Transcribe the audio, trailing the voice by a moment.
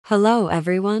Hello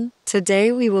everyone,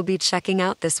 today we will be checking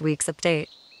out this week's update,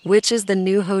 which is the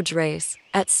new Hoge race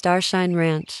at Starshine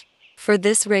Ranch. For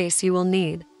this race you will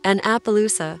need an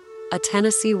Appaloosa, a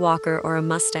Tennessee Walker or a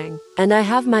Mustang, and I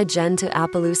have my Gen 2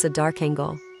 Appaloosa Dark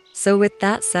Angle. So with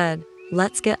that said,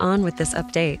 let's get on with this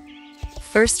update.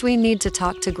 First we need to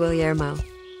talk to Guillermo.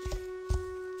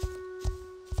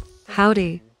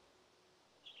 Howdy.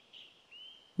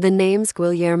 The name's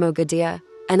Guillermo Gadia,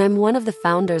 and I'm one of the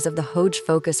founders of the Hoge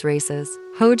Focus races.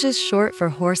 Hoge is short for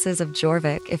Horses of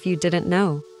Jorvik, if you didn't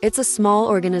know. It's a small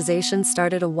organization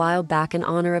started a while back in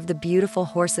honor of the beautiful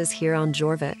horses here on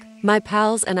Jorvik. My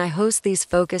pals and I host these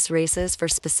focus races for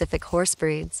specific horse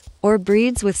breeds, or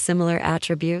breeds with similar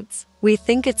attributes. We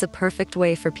think it's a perfect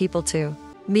way for people to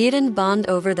meet and bond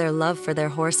over their love for their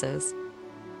horses.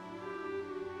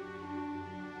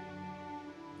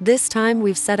 This time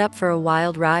we've set up for a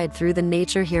wild ride through the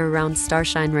nature here around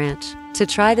Starshine Ranch. To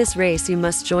try this race you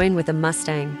must join with a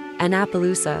Mustang, an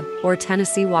Appaloosa, or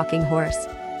Tennessee walking horse.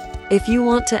 If you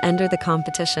want to enter the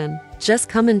competition, just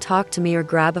come and talk to me or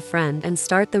grab a friend and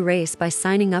start the race by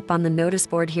signing up on the notice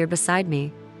board here beside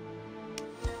me.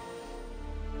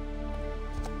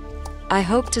 I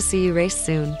hope to see you race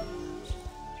soon.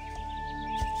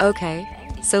 Okay,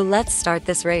 so let's start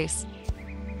this race.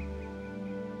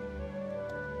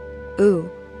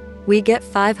 Ooh, we get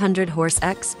 500 horse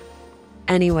exp.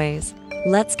 Anyways,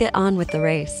 let's get on with the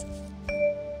race.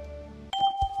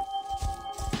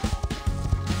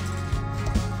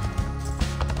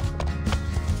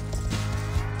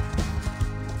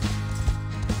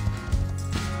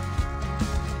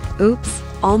 Oops,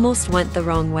 almost went the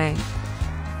wrong way.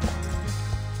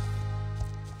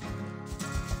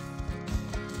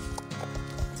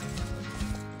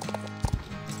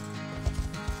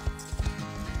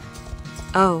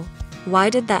 Oh, why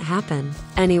did that happen?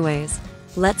 Anyways,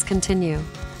 let's continue.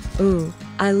 Ooh,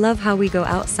 I love how we go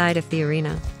outside of the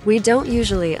arena. We don't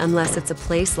usually unless it's a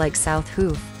place like South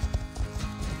Hoof.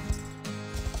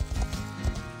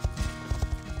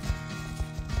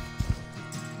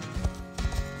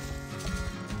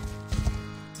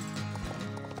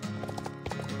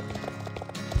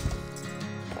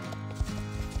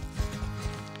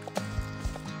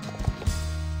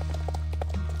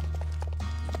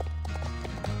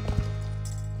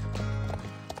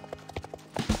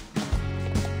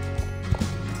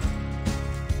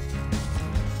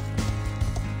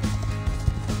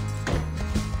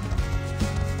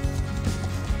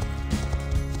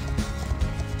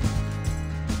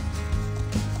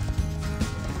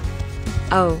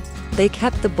 Oh, they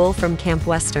kept the bull from Camp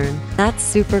Western. That's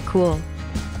super cool.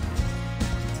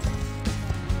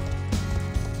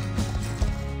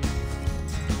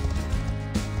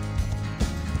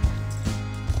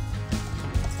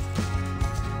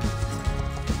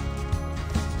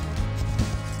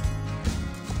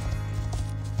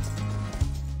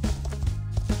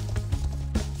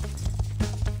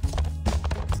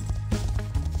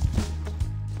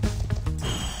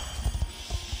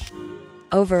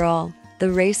 Overall, the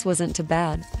race wasn't too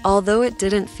bad. Although it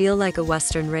didn't feel like a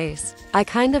Western race, I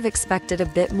kind of expected a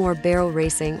bit more barrel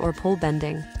racing or pole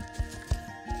bending.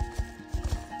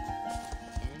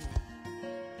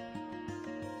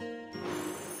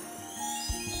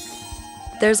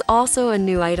 There's also a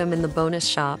new item in the bonus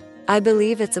shop. I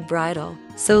believe it's a bridle,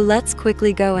 so let's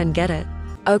quickly go and get it.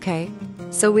 Okay,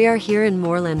 so we are here in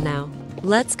Moorland now.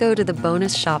 Let's go to the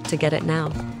bonus shop to get it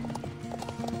now.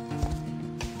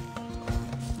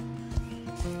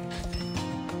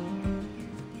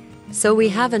 So we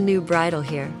have a new bridle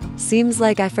here. Seems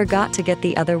like I forgot to get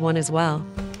the other one as well.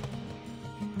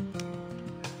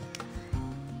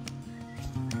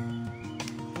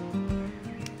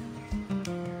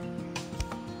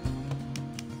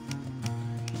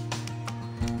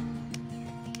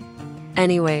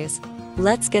 Anyways,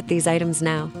 let's get these items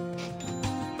now.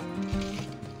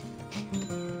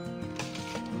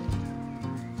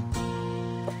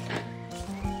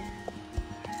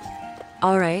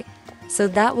 Alright. So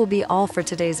that will be all for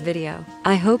today's video.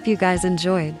 I hope you guys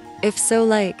enjoyed. If so,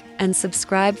 like and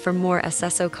subscribe for more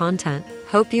SSO content.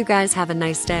 Hope you guys have a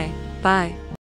nice day. Bye.